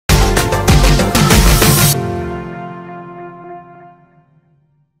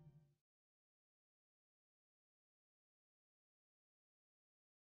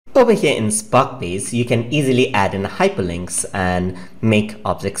over here in Spark Page, you can easily add in hyperlinks and make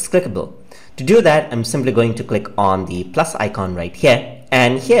objects clickable. To do that, I'm simply going to click on the plus icon right here,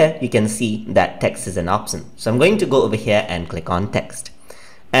 and here you can see that text is an option. So I'm going to go over here and click on text,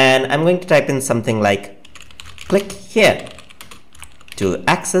 and I'm going to type in something like click here to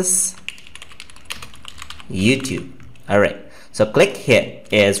access YouTube. Alright, so click here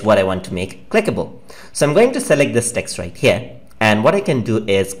is what I want to make clickable. So I'm going to select this text right here, and what I can do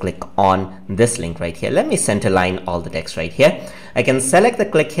is click on this link right here. Let me center line all the text right here. I can select the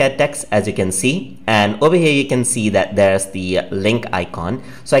click here text, as you can see, and over here you can see that there's the link icon.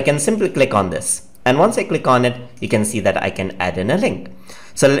 So I can simply click on this, and once I click on it, you can see that I can add in a link.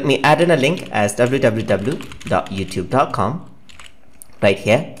 So let me add in a link as www.youtube.com right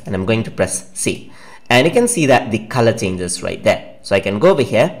here, and I'm going to press C, and you can see that the color changes right there. So I can go over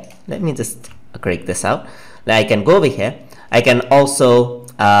here, let me just correct this out. Now I can go over here, I can also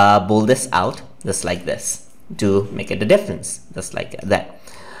bold this out just like this to make it a difference, just like that.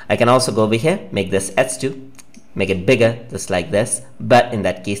 I can also go over here, make this H2, make it bigger just like this, but in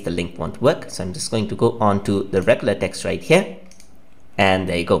that case the link won't work. So I'm just going to go on to the regular text right here, and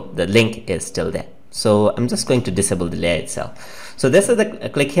there you go, the link is still there. So I'm just going to disable the layer itself. So this is the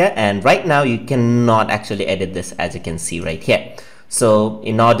click here, and right now you cannot actually edit this, as you can see right here. So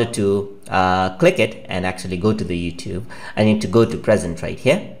in order to click it and actually go to the YouTube, I need to go to present right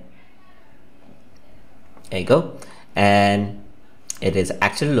here. There you go, and it is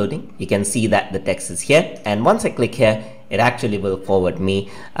actually loading. You can see that the text is here, and once I click here, it actually will forward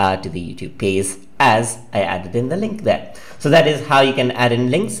me to the YouTube page as I added in the link there. So that is how you can add in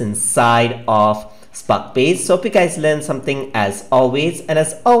links inside of Spark Page. So hope you guys learned something as always, and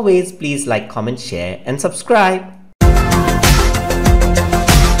as always, please like, comment, share, and subscribe.